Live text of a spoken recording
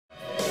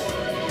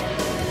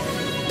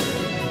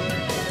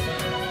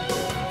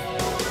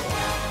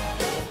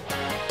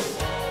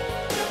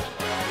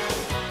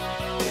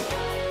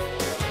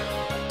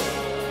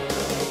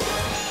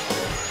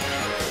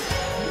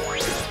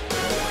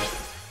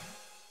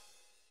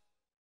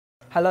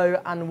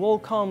Hello and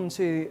welcome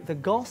to the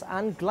Goss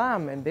and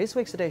Glam in this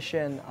week's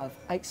edition of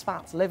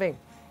Expat Living.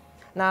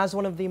 Now, as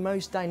one of the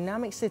most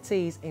dynamic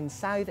cities in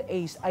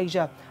Southeast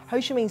Asia,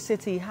 Ho Chi Minh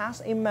City has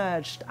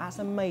emerged as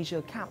a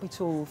major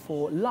capital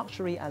for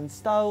luxury and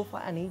style for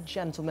any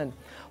gentleman.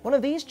 One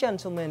of these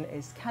gentlemen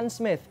is Kenn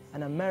Smith,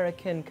 an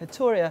American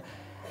couturier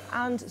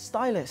and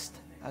stylist,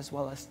 as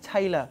well as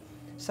tailor.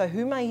 So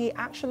who may he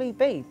actually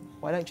be?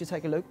 Why don't you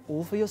take a look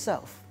all for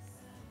yourself?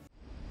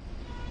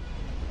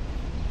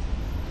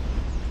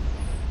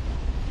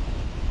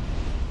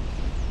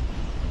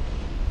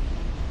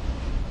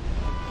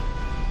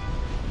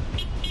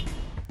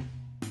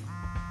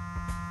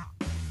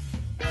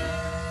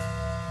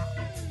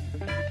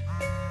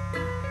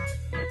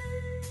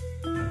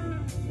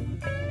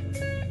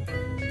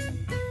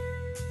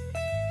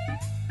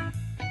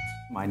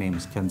 My name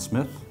is Kenn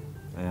Smith,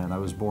 and I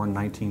was born in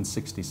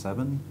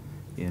 1967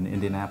 in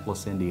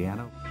Indianapolis,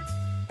 Indiana.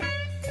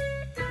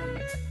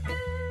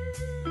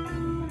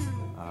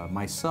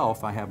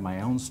 Myself, I have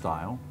my own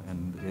style,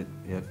 and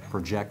it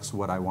projects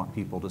what I want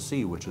people to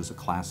see, which is a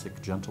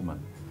classic gentleman.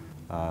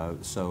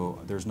 So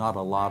there's not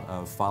a lot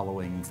of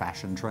following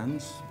fashion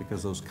trends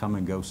because those come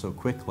and go so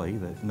quickly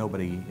that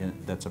nobody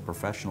that's a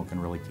professional can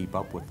really keep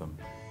up with them.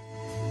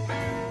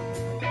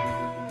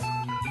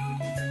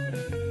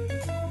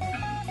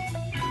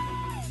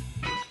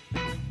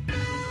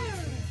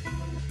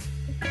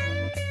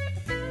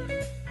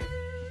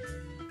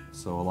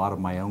 So a lot of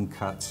my own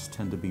cuts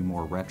tend to be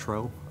more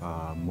retro,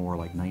 more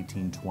like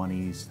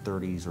 1920s,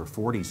 30s, or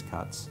 40s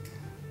cuts.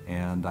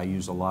 And I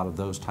use a lot of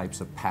those types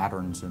of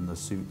patterns in the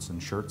suits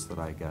and shirts that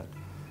I get.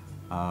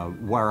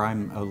 Where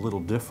I'm a little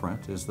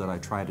different is that I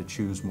try to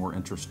choose more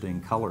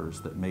interesting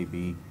colors that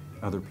maybe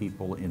other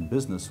people in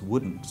business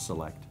wouldn't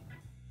select.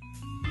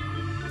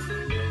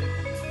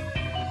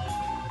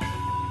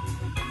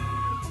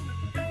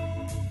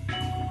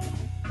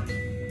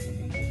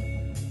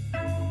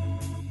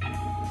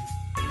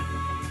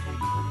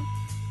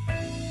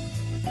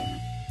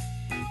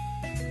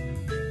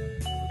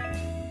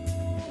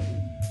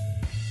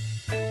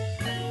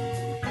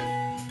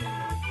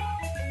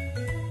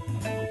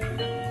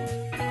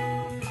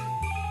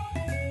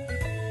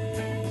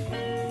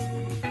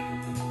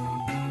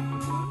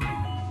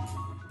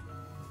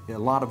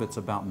 A lot of it's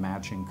about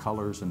matching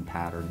colors and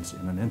patterns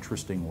in an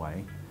interesting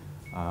way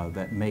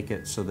that make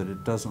it so that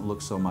it doesn't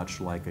look so much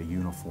like a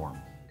uniform.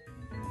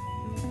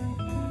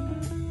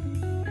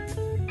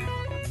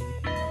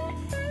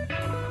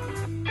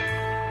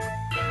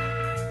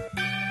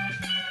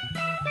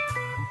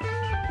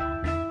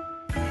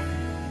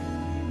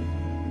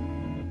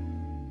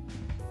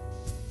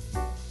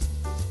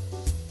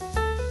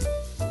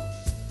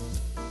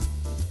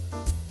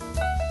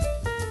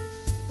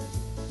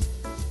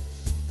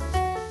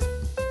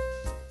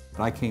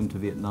 I came to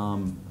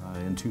Vietnam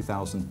in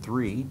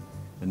 2003,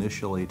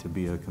 initially to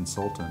be a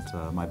consultant.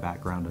 My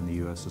background in the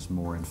U.S. is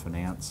more in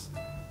finance,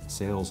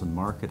 sales, and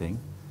marketing.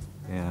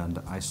 And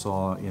I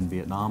saw in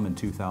Vietnam in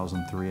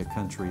 2003 a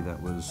country that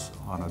was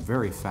on a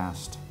very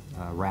fast,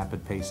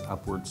 rapid pace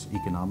upwards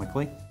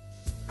economically.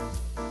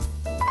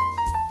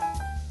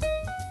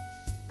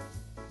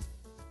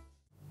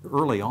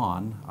 Early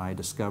on, I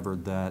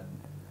discovered that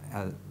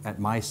at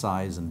my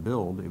size and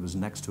build, it was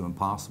next to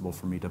impossible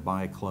for me to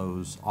buy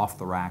clothes off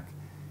the rack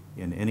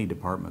in any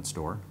department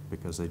store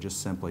because they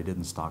just simply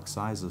didn't stock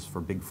sizes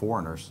for big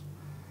foreigners.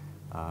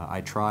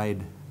 I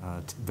tried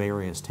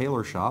various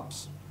tailor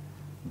shops,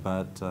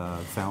 but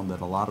found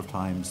that a lot of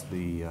times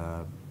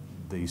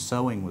the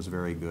sewing was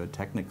very good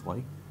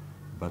technically,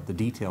 but the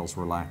details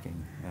were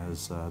lacking,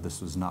 as this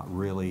was not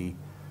really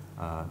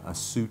a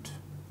suit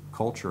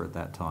culture at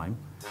that time.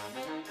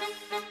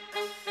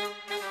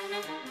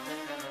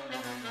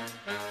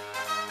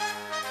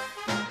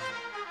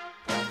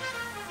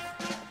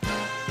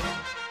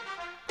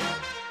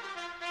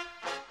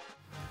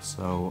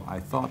 So I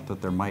thought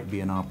that there might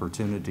be an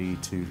opportunity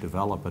to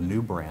develop a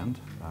new brand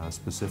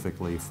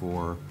specifically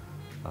for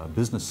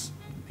business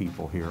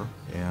people here,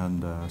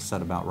 and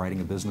set about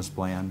writing a business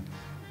plan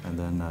and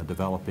then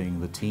developing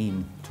the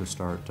team to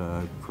start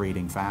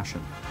creating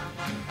fashion.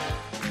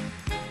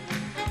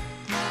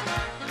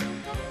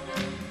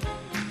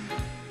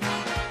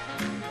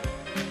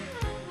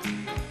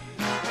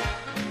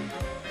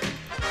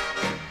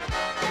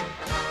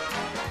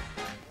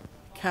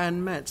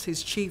 Kenn met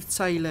his chief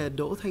tailor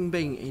Đỗ Thanh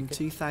Bình in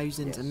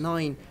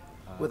 2009.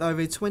 With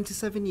over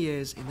 27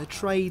 years in the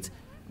trade,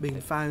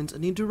 Bình found a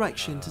new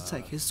direction to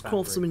take his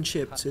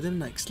craftsmanship to the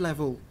next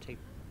level.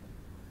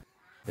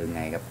 Từ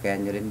ngày gặp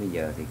Kenn cho đến bây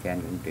giờ thì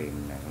Kenn cũng truyền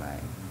lại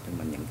cho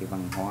mình những cái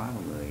văn hóa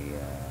của người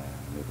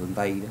phương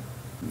Tây đó,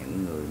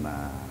 những người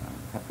mà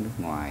khách nước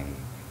ngoài,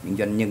 những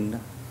doanh nhân đó,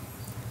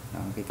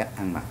 cái cách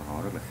ăn mặc của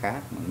họ rất là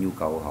khác, mà nhu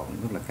cầu của họ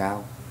cũng rất là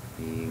cao.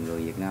 Thì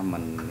người Việt Nam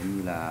mình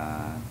như là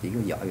chỉ có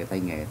giỏi về tay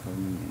nghề thôi,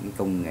 những cái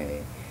công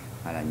nghệ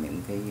hay là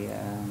những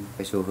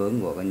cái xu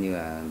hướng của coi như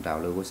là trào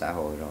lưu của xã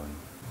hội rồi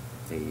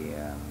thì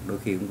đôi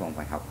khi cũng còn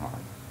phải học hỏi.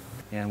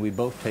 And we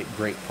both take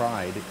great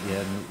pride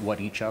in what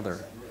each other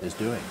is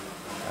doing.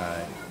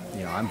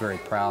 You know, I'm very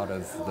proud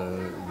of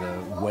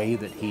the way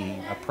that he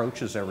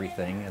approaches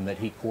everything and that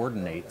he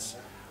coordinates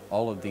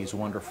all of these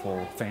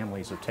wonderful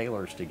families of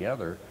tailors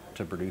together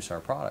to produce our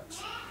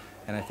products.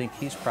 And I think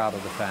he's proud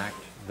of the fact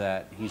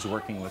that he's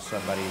working with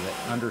somebody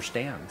that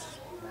understands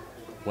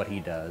what he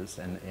does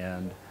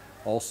and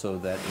also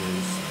that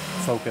is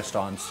focused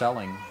on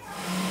selling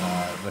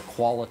the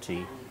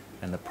quality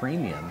and the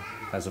premium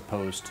as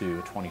opposed to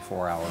a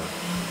 24-hour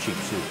cheap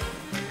suit.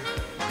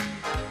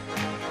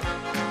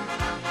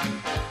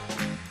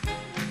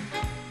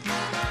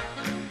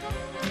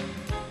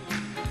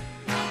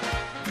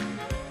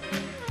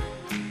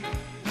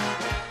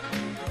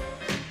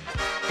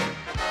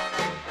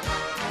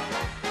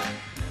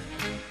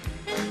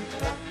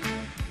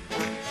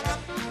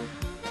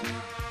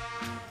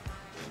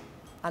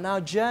 And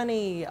our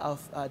journey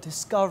of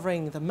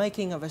discovering the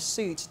making of a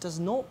suit does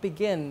not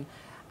begin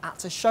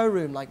at a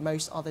showroom like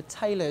most other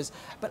tailors,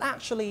 but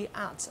actually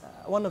at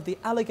one of the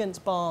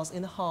elegant bars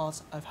in the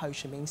heart of Ho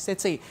Chi Minh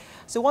City.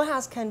 So why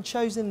has Kenn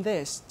chosen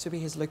this to be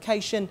his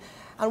location,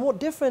 and what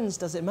difference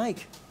does it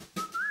make?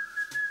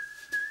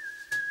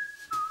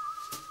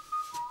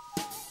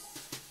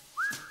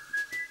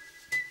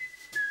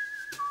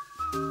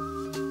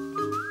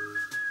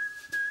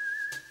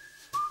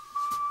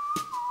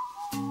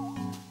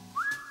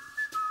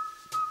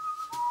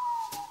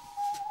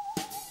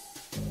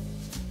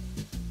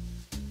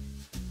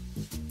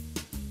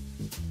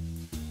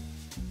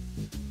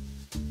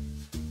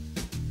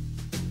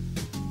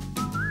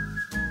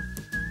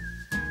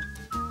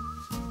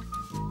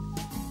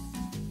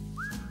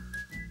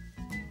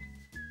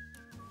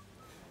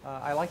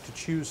 I like to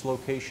choose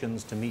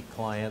locations to meet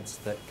clients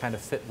that kind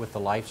of fit with the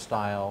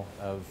lifestyle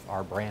of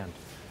our brand.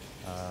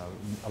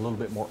 A little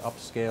bit more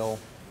upscale,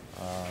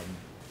 a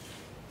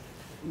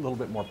little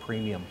bit more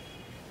premium,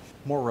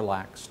 more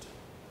relaxed,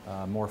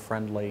 more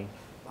friendly.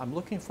 I'm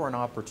looking for an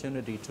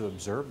opportunity to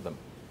observe them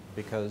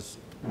because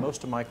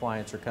most of my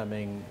clients are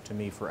coming to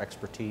me for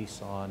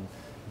expertise on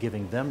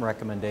giving them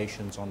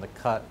recommendations on the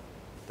cut,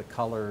 the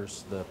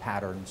colors, the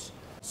patterns.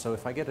 So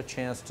if I get a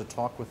chance to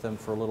talk with them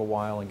for a little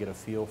while and get a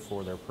feel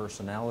for their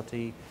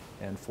personality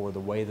and for the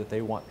way that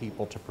they want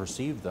people to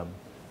perceive them,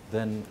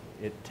 then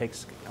it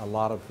takes a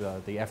lot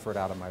of the effort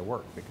out of my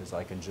work because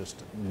I can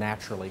just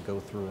naturally go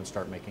through and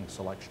start making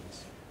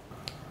selections.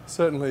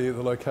 Certainly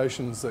the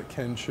locations that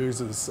Kenn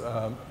chooses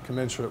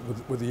commensurate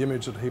with the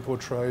image that he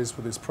portrays,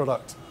 with his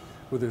product,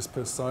 with his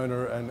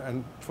persona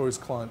and for his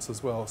clients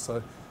as well.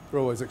 So we're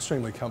always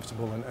extremely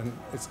comfortable and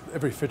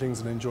every fitting's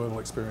an enjoyable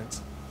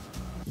experience.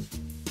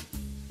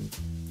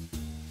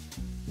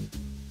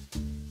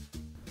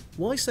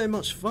 Why so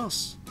much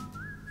fuss?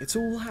 It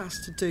all has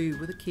to do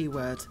with the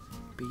keyword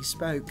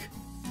bespoke.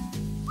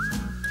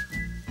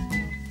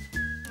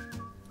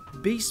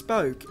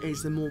 Bespoke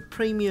is the more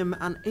premium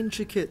and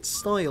intricate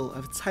style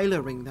of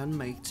tailoring than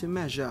made to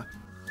measure.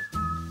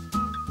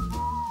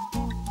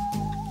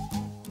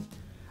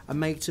 A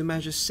made to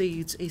measure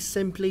suit is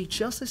simply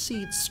just a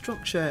suit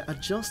structure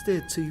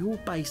adjusted to your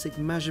basic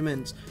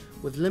measurements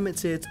with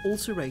limited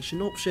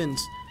alteration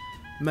options.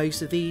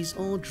 Most of these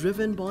are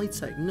driven by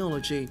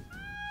technology.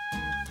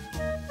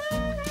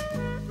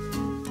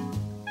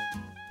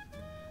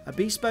 A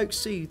bespoke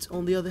suit,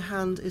 on the other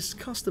hand, is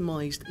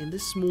customized in the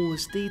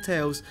smallest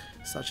details,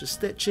 such as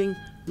stitching,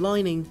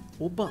 lining,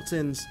 or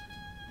buttons.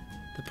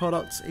 The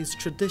product is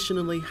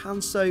traditionally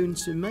hand-sewn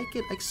to make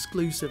it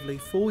exclusively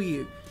for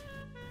you.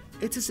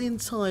 It is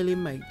entirely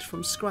made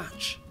from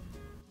scratch.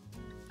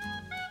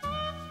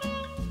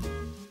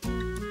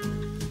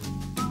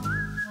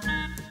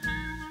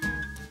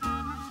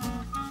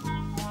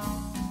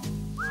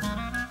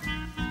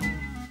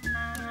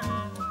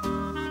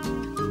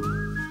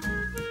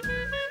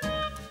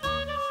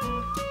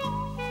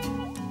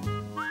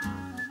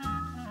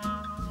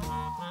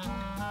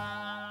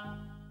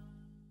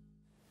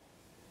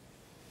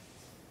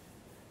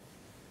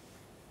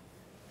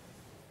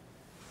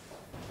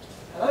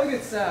 Hello,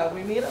 good sir.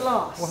 We meet at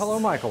last. Well, hello,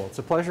 Michael. It's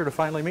a pleasure to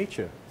finally meet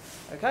you.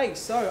 Okay,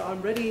 so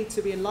I'm ready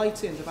to be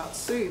enlightened about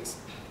suits.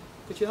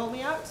 Could you help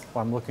me out?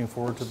 Well, I'm looking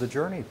forward to the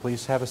journey.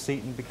 Please have a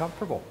seat and be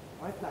comfortable.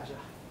 My pleasure.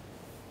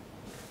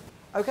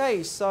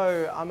 Okay,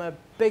 so I'm a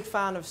big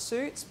fan of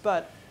suits,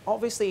 but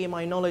obviously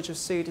my knowledge of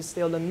suit is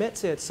still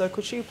limited. So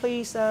could you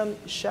please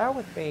share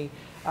with me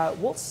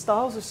what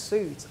styles of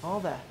suits are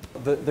there?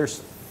 There's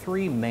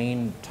three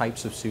main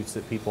types of suits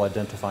that people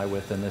identify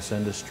with in this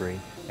industry,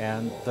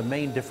 and the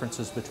main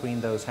differences between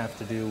those have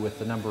to do with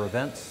the number of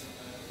events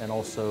and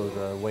also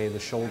the way the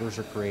shoulders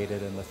are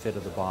created and the fit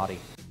of the body.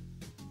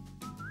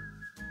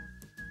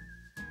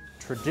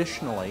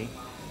 Traditionally,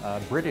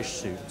 British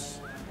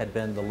suits had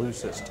been the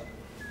loosest,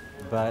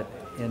 but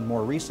in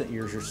more recent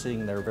years you're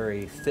seeing they're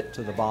very fit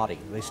to the body.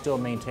 They still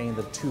maintain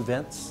the two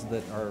vents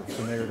that are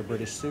familiar to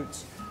British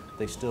suits.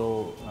 They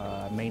still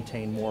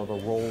maintain more of a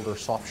rolled or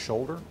soft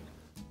shoulder.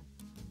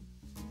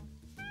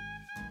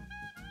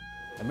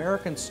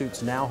 American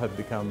suits now have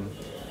become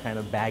kind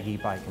of baggy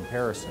by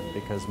comparison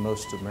because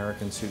most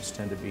American suits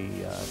tend to be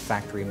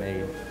factory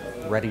made,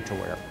 ready to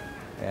wear.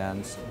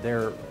 And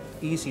they're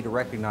easy to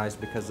recognize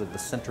because of the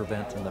center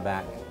vent in the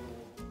back.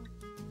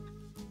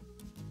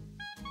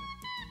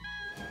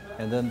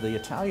 And then the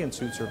Italian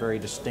suits are very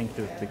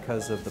distinctive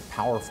because of the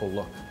powerful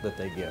look that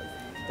they give.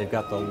 They've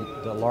got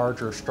the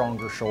larger,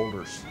 stronger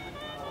shoulders.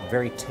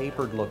 Very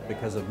tapered look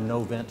because of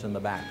no vent in the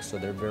back, so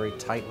they're very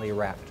tightly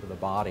wrapped to the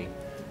body,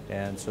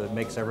 and so it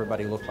makes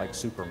everybody look like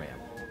Superman.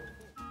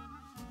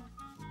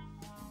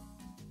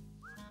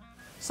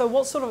 So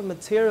what sort of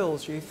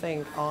materials do you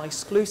think are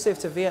exclusive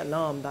to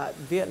Vietnam that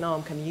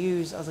Vietnam can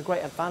use as a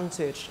great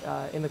advantage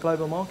in the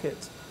global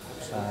market?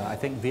 I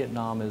think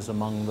Vietnam is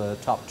among the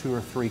top 2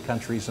 or 3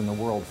 countries in the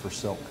world for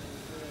silk.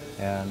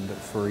 And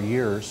for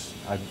years,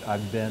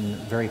 I've been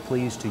very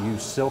pleased to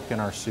use silk in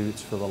our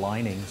suits for the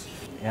linings.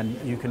 And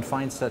you can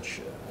find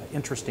such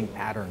interesting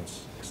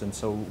patterns. And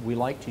so we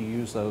like to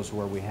use those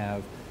where we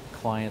have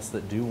clients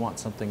that do want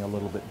something a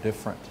little bit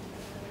different.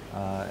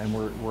 And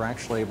we're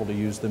actually able to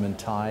use them in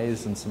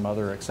ties and some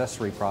other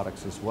accessory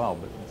products as well,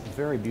 but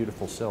very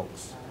beautiful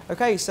silks.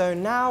 Okay, so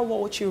now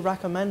what would you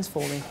recommend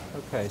for me?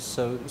 Okay,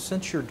 so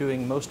since you're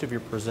doing most of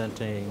your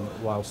presenting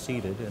while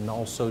seated, and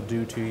also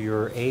due to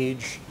your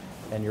age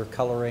and your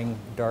coloring,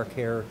 dark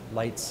hair,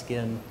 light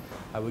skin,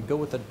 I would go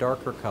with a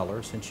darker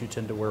color since you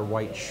tend to wear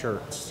white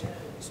shirts.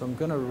 So I'm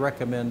going to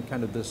recommend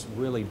kind of this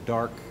really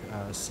dark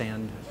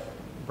sand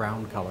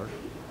brown color.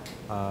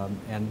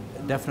 And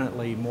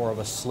definitely more of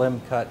a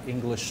slim cut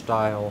English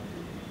style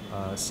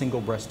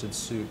single breasted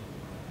suit,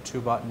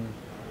 2-button,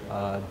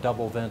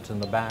 double vent in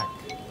the back.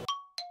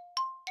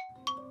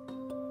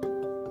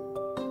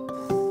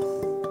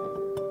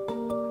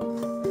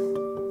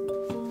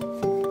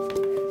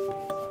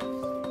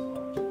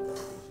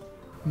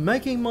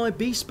 Making my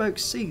bespoke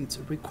suit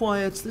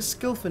required the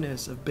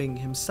skillfulness of being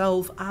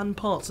himself and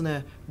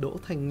partner Đỗ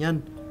Thành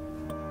Nhân.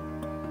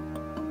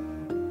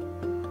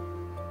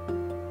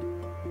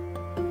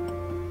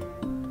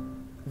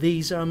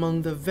 These are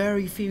among the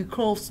very few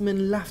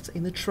craftsmen left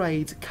in the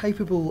trade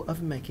capable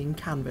of making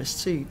canvas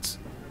suits.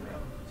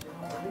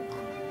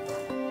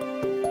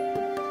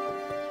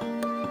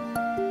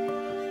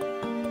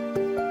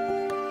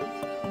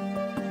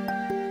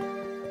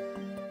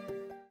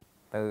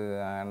 Từ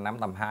năm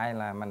tầm 2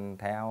 là mình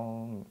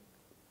theo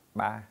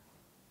ba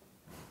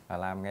là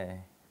làm nghề,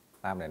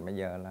 làm đến bây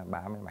giờ là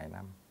 37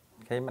 năm.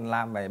 Khi mình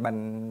làm về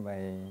bân,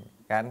 về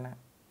cánh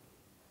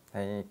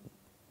thì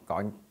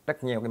có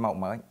rất nhiều cái mẫu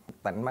mới.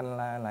 Tính mình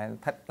là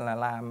thích là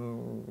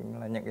làm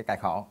là những cái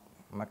khó,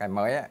 mà cái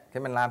mới á, khi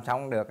mình làm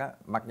xong được á,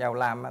 mặc dầu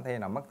làm á, thì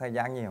nó mất thời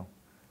gian nhiều,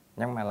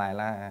 nhưng mà lại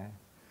là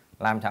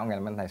làm xong thì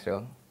mình thấy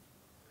sướng.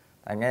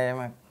 Tại nghe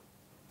mà.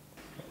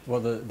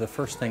 Well, the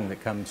first thing that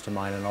comes to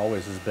mind and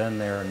always has been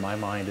there in my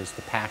mind is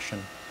the passion,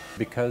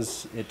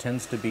 because it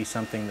tends to be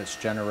something that's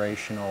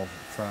generational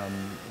from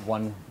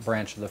one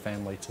branch of the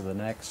family to the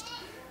next.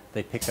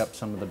 They pick up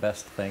some of the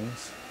best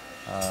things,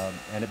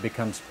 and it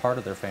becomes part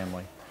of their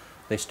family.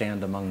 They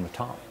stand among the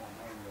top.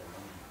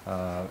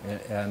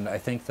 And I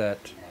think that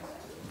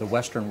the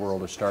Western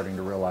world is starting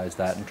to realize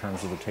that in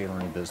terms of the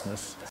tailoring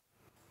business.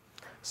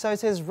 So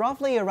it is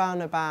roughly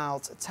around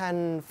about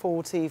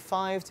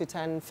 10:45 to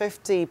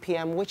 10:50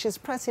 p.m, which is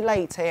pretty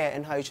late here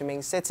in Ho Chi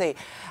Minh City.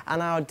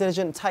 And our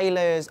diligent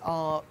tailors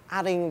are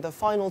adding the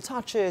final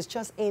touches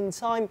just in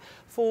time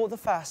for the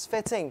first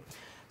fitting.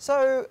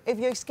 So if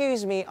you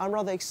excuse me, I'm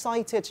rather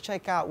excited to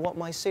check out what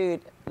my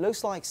suit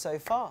looks like so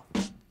far.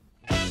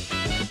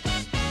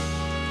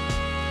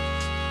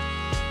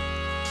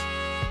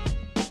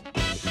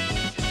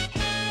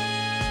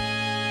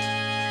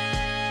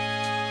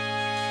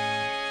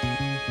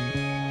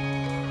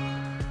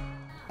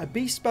 A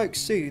bespoke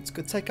suit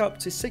could take up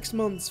to 6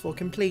 months for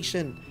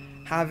completion.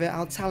 However,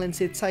 our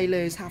talented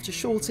tailors have to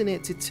shorten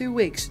it to 2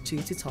 weeks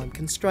due to time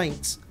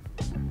constraints.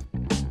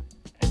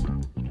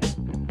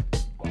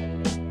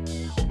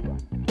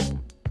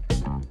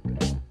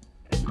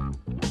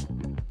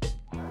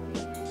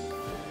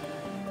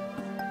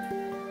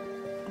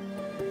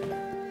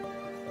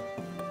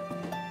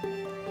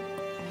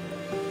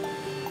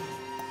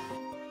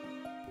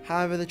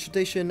 However, the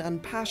tradition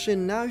and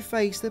passion now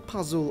face the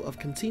puzzle of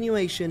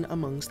continuation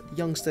amongst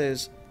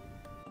youngsters.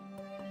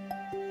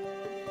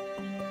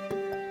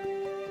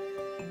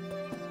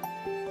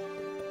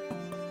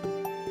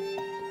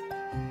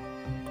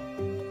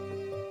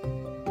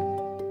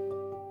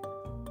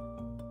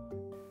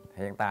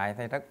 Hiện tại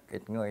thì rất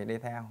ít người đi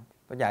theo.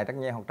 Tôi dạy rất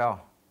nhiều học trò.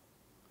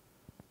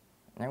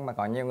 Nhưng mà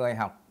có nhiều người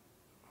học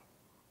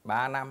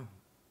 3 năm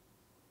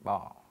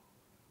bỏ,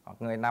 hoặc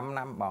người 5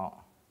 năm bỏ.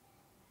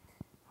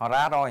 Họ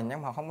ra rồi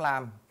nhưng mà họ không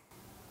làm.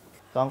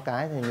 Con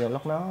cái thì nhiều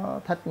lúc nó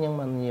thích nhưng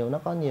mà nó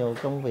có nhiều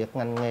công việc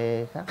ngành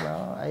nghề khác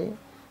nó ấy.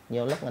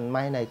 Nhiều lúc ngành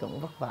may này cũng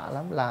vất vả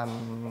lắm, làm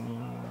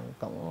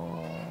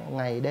cũng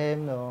ngày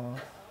đêm rồi.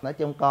 Nói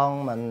chung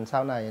con mình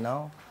sau này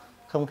nó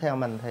không theo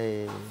mình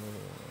thì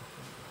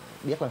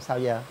biết làm sao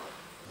giờ.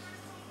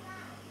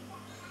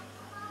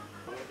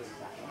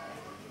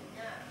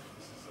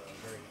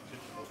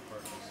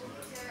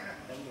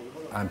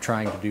 I'm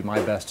trying to do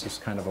my best as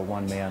kind of a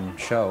one-man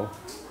show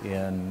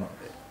in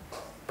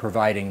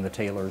providing the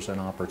tailors an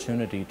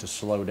opportunity to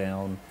slow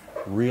down,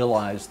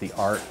 realize the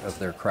art of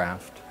their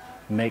craft,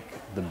 make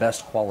the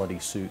best quality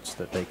suits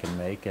that they can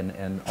make,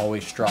 and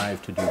always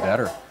strive to do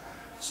better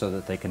so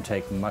that they can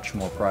take much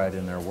more pride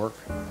in their work.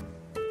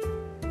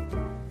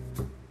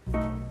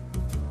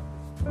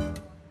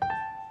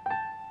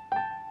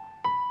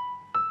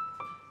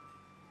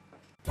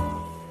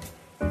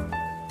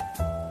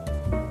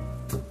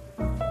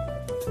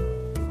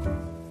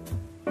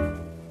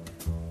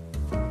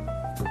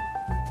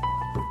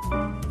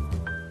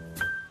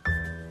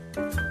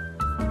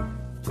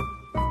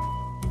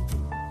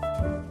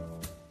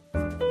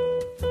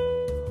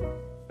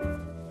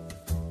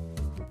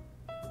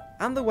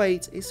 And the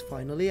wait is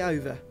finally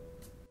over.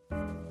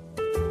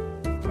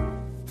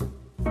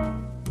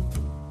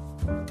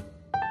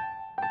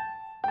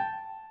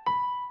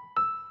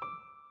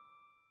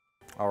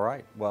 All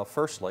right, well,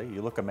 firstly,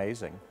 you look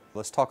amazing.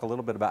 Let's talk a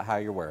little bit about how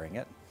you're wearing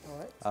it.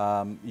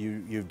 All right.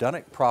 You've done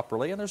it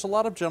properly, and there's a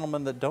lot of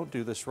gentlemen that don't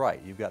do this right.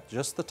 You've got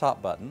just the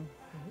top button,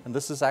 and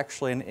this is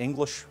actually an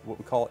English, what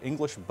we call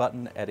English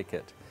button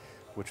etiquette,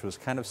 which was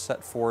kind of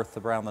set forth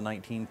around the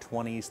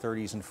 1920s,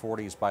 30s, and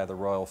 40s by the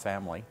royal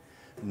family.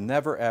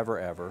 Never, ever,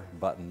 ever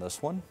button this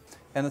one.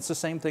 And it's the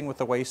same thing with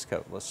the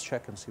waistcoat. Let's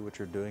check and see what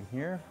you're doing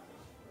here.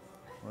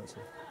 Let's see.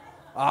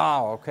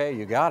 Oh, okay,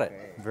 you got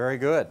it. Very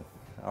good.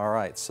 All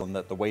right, so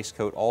that the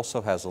waistcoat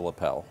also has a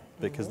lapel,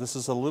 because this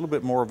is a little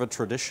bit more of a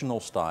traditional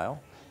style,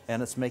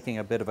 and it's making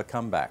a bit of a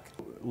comeback.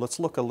 Let's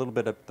look a little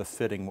bit at the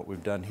fitting, what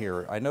we've done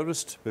here. I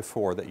noticed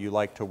before that you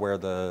like to wear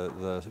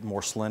the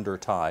more slender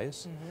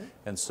ties,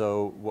 and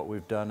so what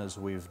we've done is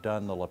we've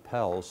done the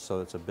lapels so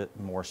it's a bit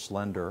more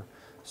slender,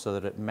 so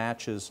that it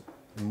matches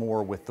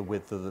more with the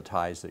width of the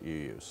ties that you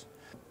use.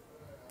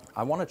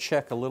 I want to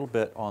check a little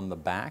bit on the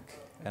back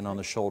and on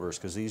the shoulders,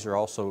 because these are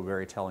also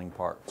very telling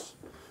parts.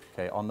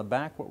 Okay, on the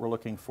back, what we're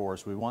looking for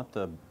is we want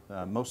the,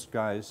 most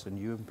guys, and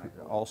you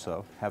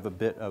also, have a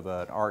bit of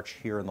an arch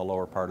here in the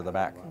lower part of the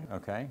back,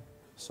 okay?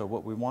 So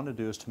what we want to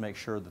do is to make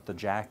sure that the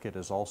jacket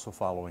is also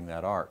following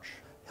that arch.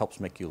 Helps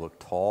make you look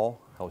tall,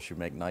 helps you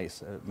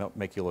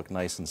make you look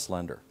nice and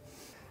slender.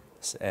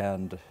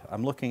 And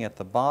I'm looking at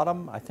the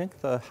bottom. I think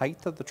the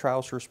height of the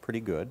trouser is pretty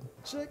good.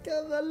 Check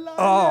out the lining!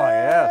 Oh,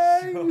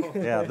 yes.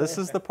 Yeah, this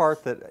is the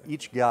part that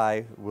each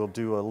guy will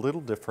do a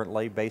little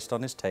differently based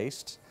on his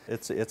taste.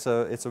 It's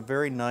a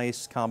very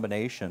nice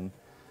combination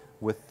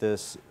with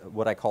this,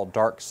 what I call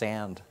dark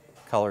sand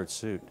colored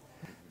suit.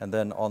 And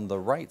then on the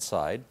right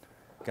side,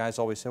 guys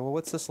always say, well,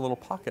 what's this little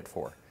pocket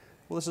for?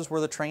 Well, this is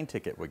where the train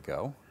ticket would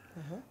go.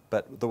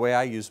 But the way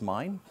I use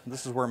mine,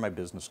 this is where my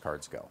business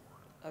cards go.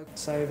 Okay.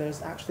 So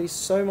there's actually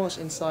so much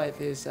inside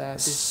these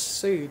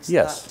suits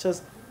Yes. that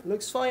just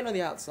looks fine on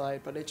the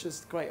outside, but it's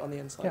just great on the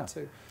inside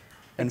too.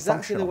 And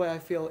exactly the functional. way I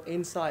feel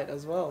inside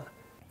as well.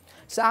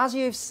 So as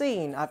you've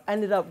seen, I've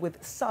ended up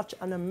with such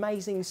an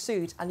amazing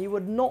suit, and you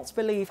would not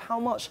believe how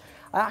much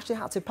I actually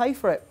had to pay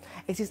for it.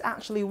 It is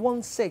actually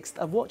 1/6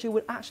 of what you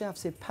would actually have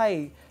to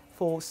pay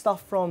for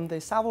stuff from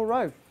the Savile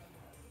Row.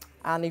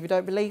 And if you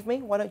don't believe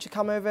me, why don't you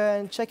come over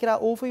and check it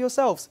out all for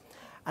yourselves.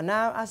 And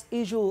now, as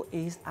usual,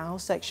 is our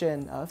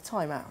section of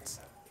timeouts.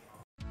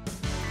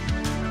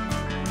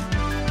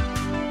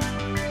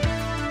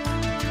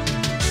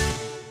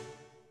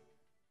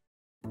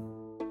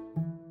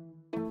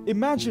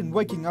 Imagine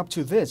waking up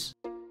to this,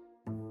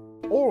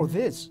 or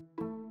this,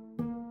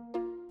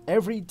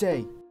 every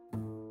day.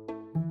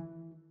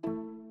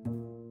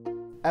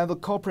 And the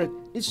culprit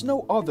is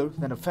no other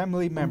than a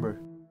family member.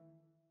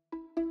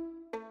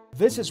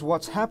 This is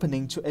what's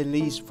happening to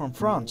Elise from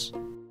France.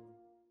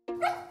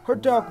 Her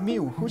dog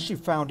Mew, who she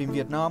found in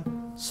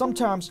Vietnam,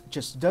 sometimes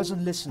just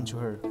doesn't listen to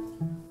her.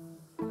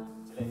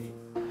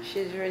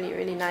 She's really,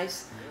 really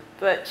nice,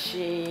 but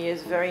she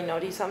is very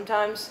naughty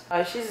sometimes.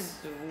 She's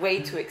way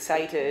too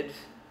excited.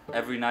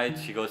 Every night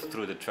she goes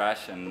through the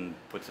trash and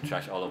puts the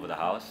trash all over the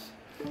house.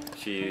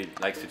 She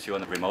likes to chew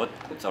on the remote.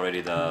 It's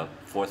already the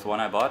 4th one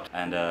I bought.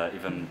 And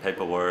even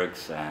paperwork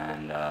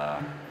and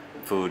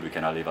food we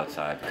cannot leave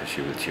outside because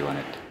she will chew on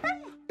it.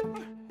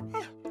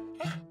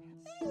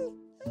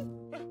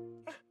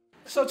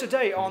 So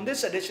today, on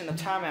this edition of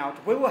Time Out,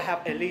 we will have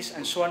Elise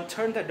and Xuân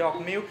turn their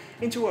dog Mew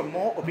into a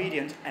more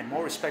obedient and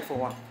more respectful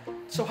one.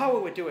 So how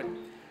will we do it?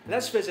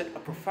 Let's visit a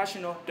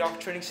professional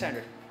dog training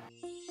center.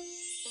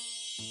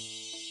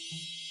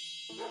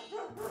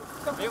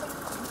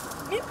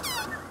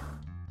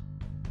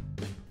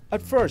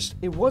 At first,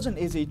 it wasn't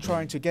easy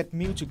trying to get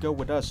Mew to go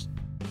with us.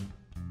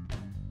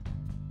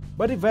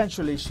 But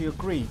eventually she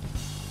agreed.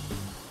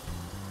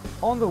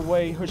 On the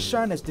way, her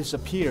shyness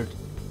disappeared.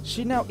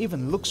 She now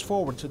even looks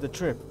forward to the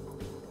trip.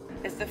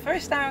 It's the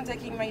first time I'm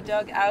taking my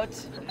dog out,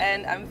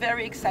 and I'm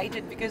very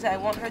excited because I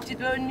want her to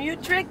learn new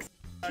tricks.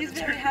 She's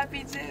very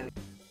happy too.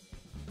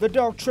 The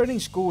dog training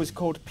school is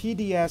called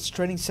PDS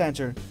Training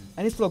Center,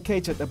 and it's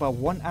located about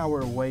 1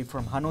 hour away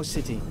from Hanoi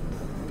City.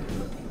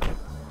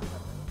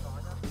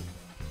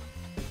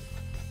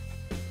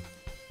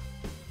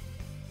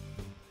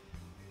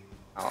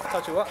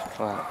 Chào chú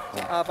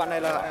ạ. Bạn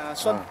này là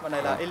Xuân, bạn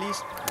này là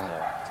Elise.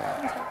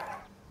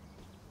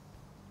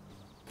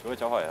 Chú ơi,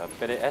 cháu hỏi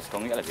PDS có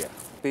nghĩa là gì ạ?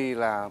 P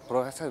là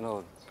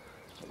Professional,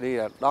 D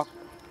là Dog,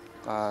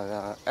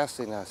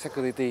 S là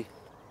Security.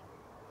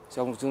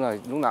 Trong chúng là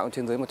lúc nào cũng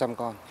trên dưới 100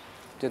 con.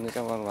 Trên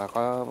 100 con và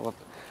có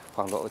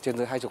khoảng độ trên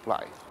dưới 20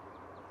 loại.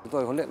 Chúng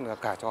tôi huấn luyện là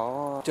cả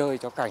chó chơi,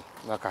 chó cảnh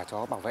và cả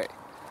chó bảo vệ,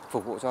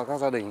 phục vụ cho các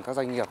gia đình, các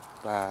doanh nghiệp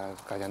và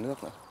cả nhà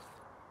nước nữa.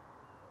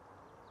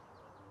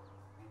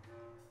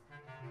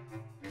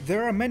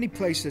 There are many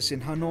places in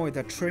Hanoi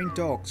that train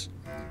dogs,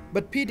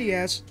 but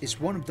PDS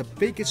is one of the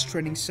biggest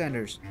training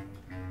centers.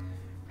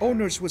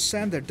 Owners would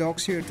send their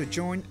dogs here to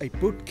join a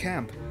boot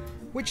camp,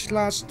 which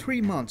lasts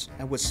 3 months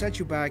and would set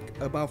you back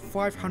about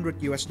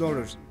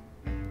 $500.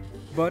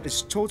 But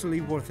it's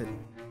totally worth it.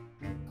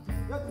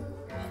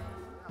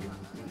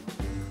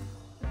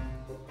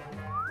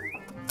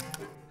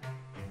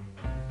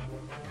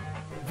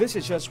 This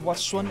is just what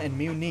Xuân and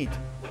Miu need,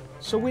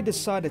 so we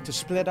decided to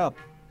split up.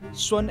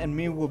 Xuân and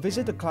Miu will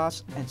visit the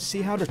class and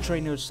see how the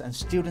trainers and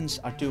students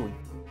are doing.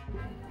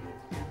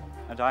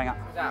 Chào anh ạ.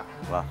 Chào.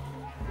 Vâng.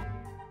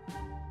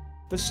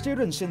 The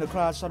students in the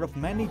class are of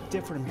many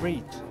different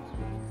breeds.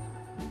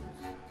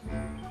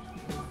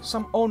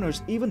 Some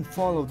owners even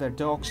follow their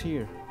dogs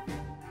here.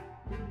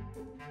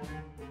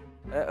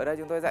 Ở đây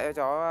chúng tôi dạy cho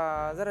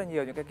chó rất là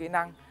nhiều những cái kỹ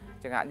năng,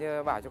 chẳng hạn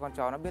như bảo cho con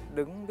chó nó biết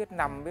đứng, biết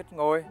nằm, biết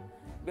ngồi,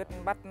 biết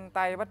bắt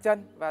tay, bắt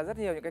chân và rất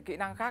nhiều những cái kỹ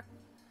năng khác.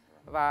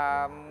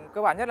 Và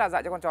cơ bản nhất là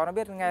dạy cho con chó nó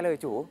biết nghe lời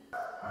chủ.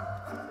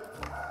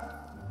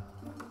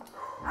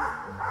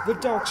 The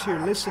dogs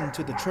here listen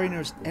to the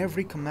trainers'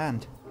 every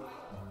command.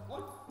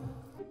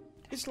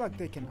 It's like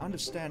they can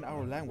understand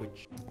our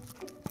language.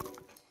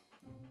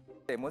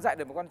 Để muốn dạy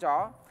được một con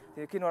chó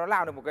thì khi nó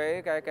làm được một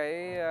cái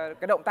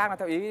động tác là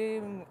theo ý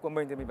của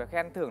mình thì mình phải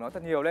khen thưởng nó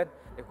thật nhiều lên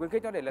để khuyến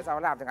khích nó để làm sao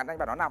nó làm. Chẳng hạn anh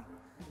bảo nó nằm,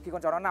 khi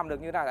con chó nó nằm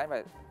được như thế nào thì anh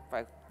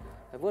phải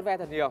vuốt ve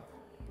thật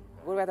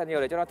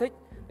nhiều để cho nó thích,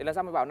 để làm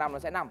sao mình bảo nằm nó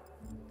sẽ nằm.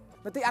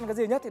 Nó thích ăn cái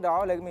gì nhất thì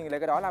mình lấy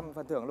cái đó làm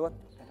phần thưởng luôn.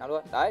 Làm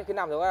luôn. Đấy, khi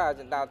nằm rồi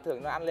là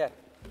thưởng nó ăn liền.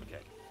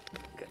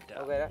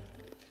 Ok đấy.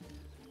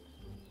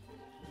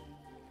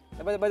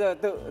 Bây giờ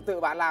tự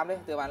bạn làm đi,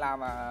 tự bạn làm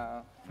mà.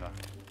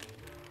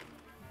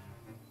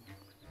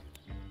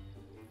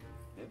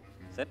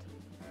 Sit.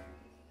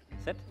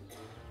 Sit.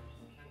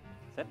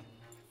 Sit.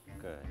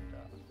 Good.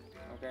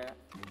 Ok.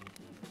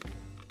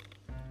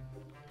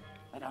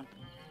 Lie down.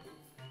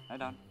 Lie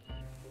down.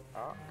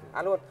 Đó,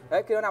 ăn luôn.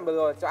 Đấy, khi nó nằm được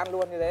rồi, cho ăn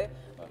luôn như thế.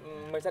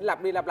 Mình sẽ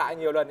lặp đi lặp lại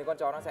nhiều lần thì con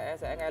chó nó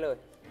sẽ nghe lời.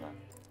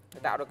 Để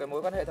tạo được cái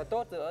mối quan hệ thật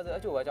tốt giữa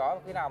chủ và chó.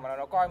 Khi nào mà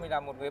nó coi mình là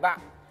một người bạn,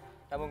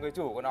 là một người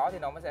chủ của nó thì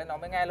nó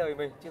mới nghe lời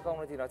mình, chứ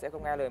không thì nó sẽ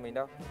không nghe lời mình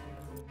đâu.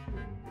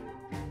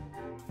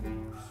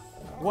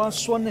 While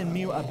Xuân and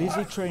Miu are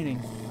busy training,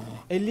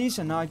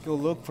 Elise and I go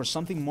look for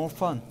something more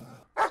fun.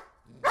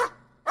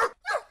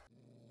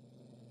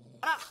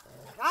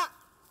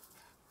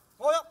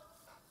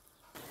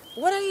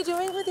 What are you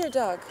doing with your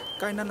dog?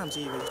 Các anh đang làm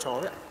gì với chó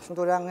vậy ạ? Chúng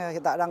tôi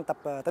hiện tại đang tập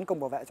tấn công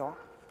bảo vệ chó.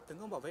 Tấn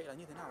công bảo vệ là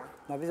như thế nào anh?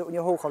 Là ví dụ như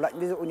hô khẩu lệnh,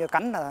 ví dụ như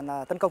cắn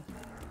là tấn công,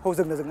 hô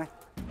dừng là dừng ngay.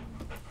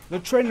 The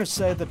trainer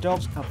said the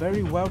dogs are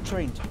very well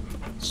trained,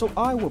 so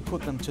I will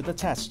put them to the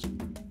test.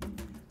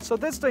 So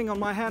this thing on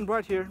my hand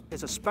right here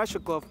is a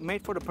special glove made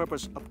for the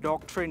purpose of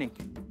dog training.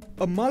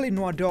 A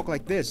Malinois dog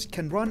like this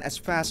can run as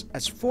fast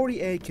as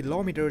 48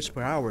 kilometers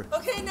per hour.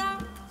 Okay, now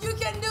you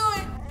can do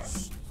it.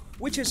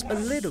 Which is a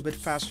little bit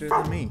faster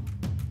than me.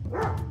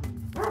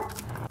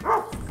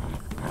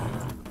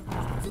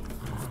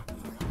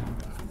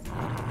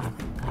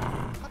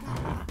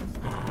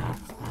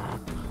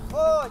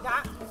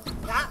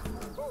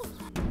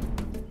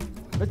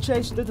 The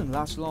chase didn't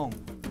last long.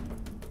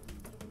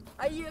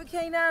 Are you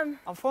okay, Nam?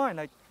 I'm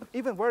fine.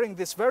 Even wearing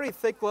this very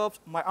thick gloves,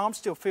 my arms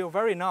still feel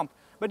very numb.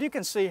 But you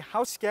can see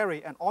how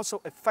scary and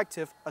also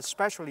effective a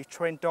specially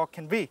trained dog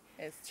can be.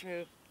 It's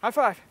true. High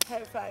five.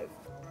 High five.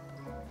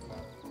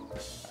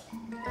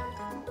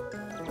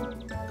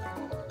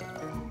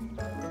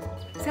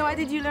 So what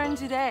did you learn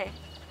today?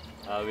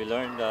 We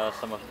learned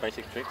some of the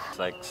basic tricks,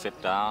 like sit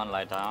down,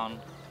 lie down,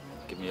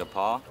 give me a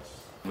paw.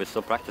 We're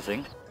still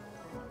practicing.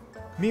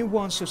 Miu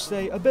wants to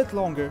stay a bit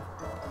longer,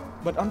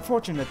 but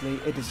unfortunately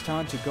it is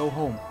time to go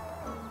home.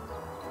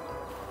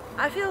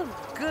 I feel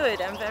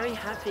good. I'm very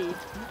happy.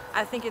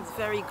 I think it's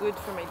very good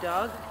for my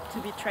dog to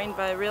be trained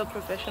by real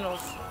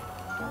professionals.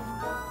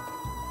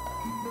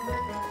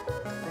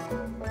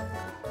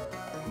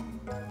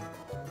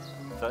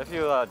 So if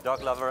you're a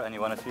dog lover and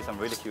you want to see some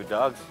really cute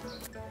dogs,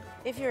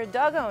 If you're a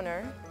dog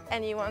owner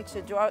and you want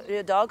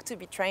your dog to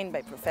be trained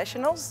by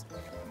professionals,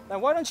 then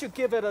why don't you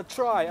give it a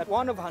try at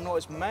one of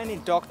Hanoi's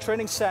many dog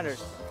training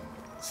centers.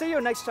 See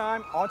you next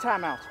time on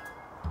Time Out.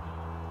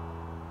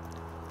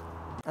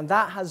 And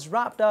that has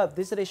wrapped up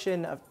this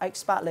edition of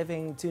Expat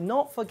Living. Do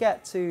not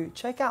forget to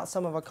check out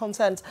some of our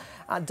content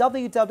at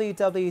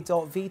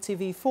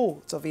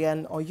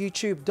www.vtv4.vn or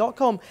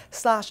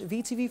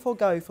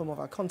youtube.com/vtv4go for more of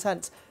our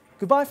content.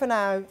 Goodbye for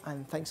now,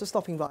 and thanks for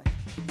stopping by.